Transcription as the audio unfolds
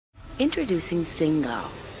Introducing Cingal,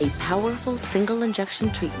 a powerful single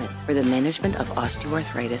injection treatment for the management of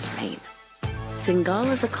osteoarthritis pain. Cingal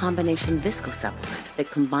is a combination visco-supplement that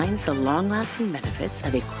combines the long-lasting benefits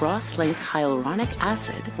of a cross-linked hyaluronic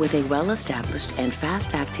acid with a well-established and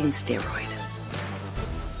fast-acting steroid.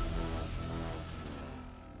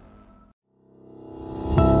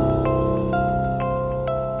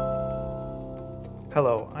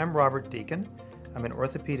 Hello, I'm Robert Deacon. I'm an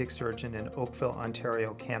orthopedic surgeon in Oakville,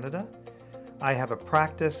 Ontario, Canada. I have a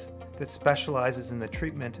practice that specializes in the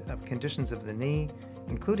treatment of conditions of the knee,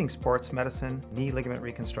 including sports medicine, knee ligament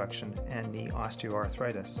reconstruction, and knee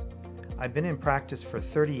osteoarthritis. I've been in practice for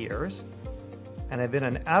 30 years, and I've been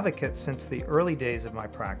an advocate since the early days of my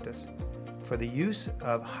practice for the use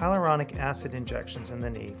of hyaluronic acid injections in the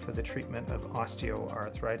knee for the treatment of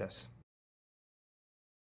osteoarthritis.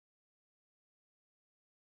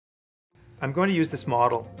 I'm going to use this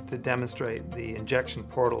model to demonstrate the injection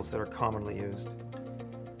portals that are commonly used.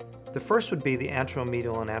 The first would be the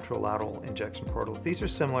anteromedial and anterolateral injection portals. These are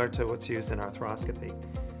similar to what's used in arthroscopy.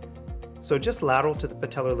 So just lateral to the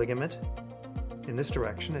patellar ligament in this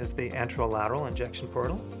direction is the anterolateral injection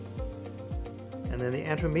portal. And then the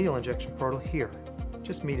anteromedial injection portal here,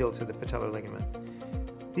 just medial to the patellar ligament.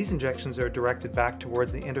 These injections are directed back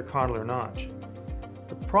towards the intercondylar notch.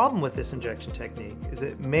 The problem with this injection technique is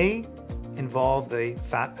it may involve the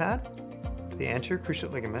fat pad, the anterior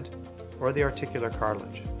cruciate ligament, or the articular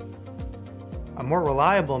cartilage. A more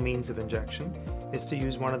reliable means of injection is to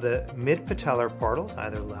use one of the mid-patellar portals,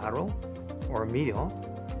 either lateral or medial,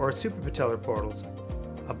 or suprapatellar portals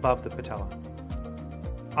above the patella.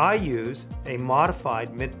 I use a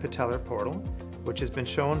modified mid-patellar portal, which has been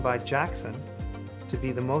shown by Jackson to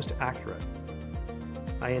be the most accurate.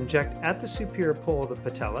 I inject at the superior pole of the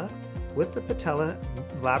patella with the patella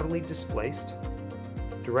laterally displaced,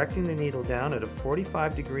 directing the needle down at a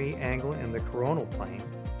 45-degree angle in the coronal plane,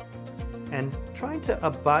 and trying to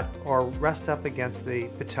abut or rest up against the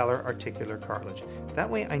patellar articular cartilage. That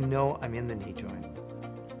way I know I'm in the knee joint.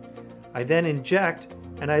 I then inject,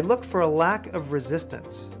 and I look for a lack of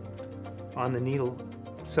resistance on the needle,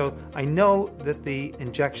 so I know that the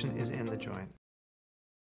injection is in the joint.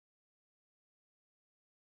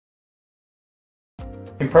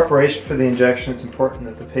 In preparation for the injection, it's important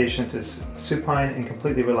that the patient is supine and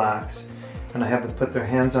completely relaxed. And I have them put their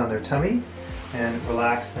hands on their tummy and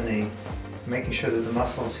relax the knee, making sure that the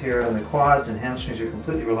muscles here on the quads and hamstrings are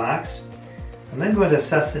completely relaxed. I'm then going to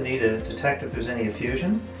assess the knee to detect if there's any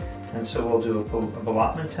effusion. And so we'll do a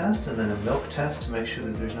ballottement test and then a milk test to make sure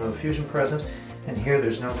that there's no effusion present. And here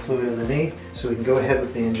there's no fluid in the knee, so we can go ahead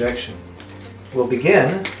with the injection. We'll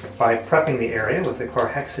begin by prepping the area with the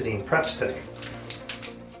chlorhexidine prep stick.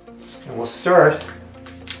 And we'll start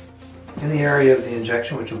in the area of the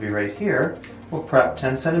injection, which will be right here. We'll prep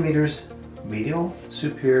 10 centimeters medial,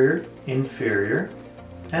 superior, inferior,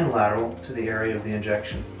 and lateral to the area of the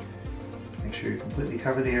injection. Make sure you completely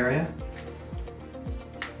cover the area.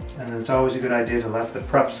 And it's always a good idea to let the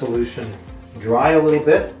prep solution dry a little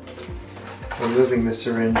bit, removing the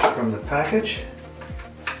syringe from the package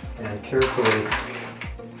and carefully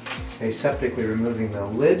aseptically removing the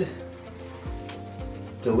lid.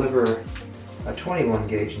 Deliver a 21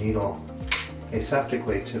 gauge needle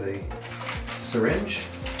aseptically to the syringe.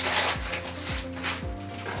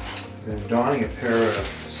 Then donning a pair of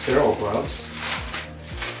sterile gloves.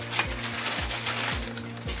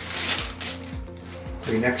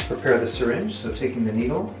 We next prepare the syringe, so taking the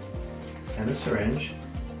needle and the syringe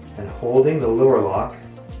and holding the luer lock,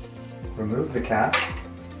 remove the cap,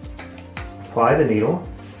 apply the needle.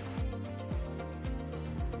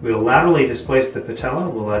 We'll laterally displace the patella.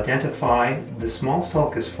 We'll identify the small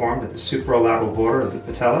sulcus formed at the supralateral border of the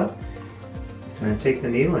patella, and then take the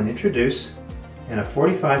needle and introduce in a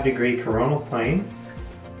 45-degree coronal plane,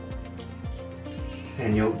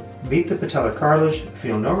 and you'll meet the patellar cartilage,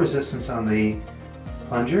 feel no resistance on the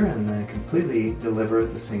plunger, and then completely deliver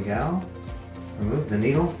the Cingal. Remove the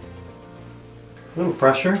needle, a little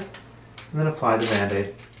pressure, and then apply the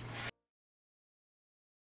Band-Aid.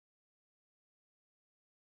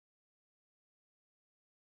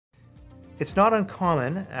 It's not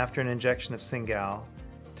uncommon after an injection of Cingal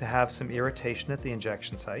to have some irritation at the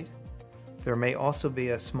injection site. There may also be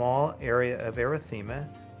a small area of erythema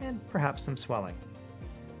and perhaps some swelling.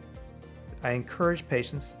 I encourage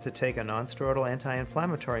patients to take a non-steroidal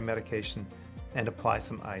anti-inflammatory medication and apply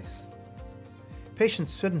some ice.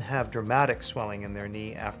 Patients shouldn't have dramatic swelling in their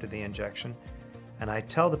knee after the injection, and I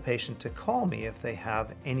tell the patient to call me if they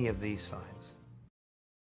have any of these signs.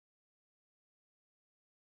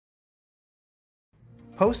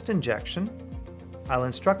 Post-injection, I'll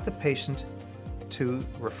instruct the patient to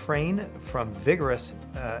refrain from vigorous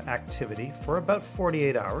activity for about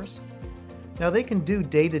 48 hours. Now they can do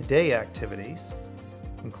day-to-day activities,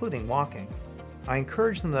 including walking. I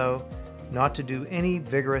encourage them though not to do any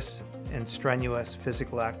vigorous and strenuous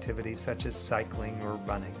physical activities such as cycling or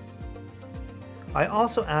running. I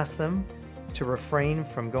also ask them to refrain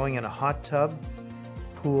from going in a hot tub,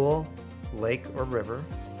 pool, lake, or river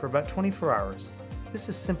for about 24 hours. This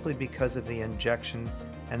is simply because of the injection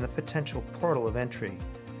and the potential portal of entry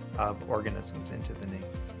of organisms into the knee.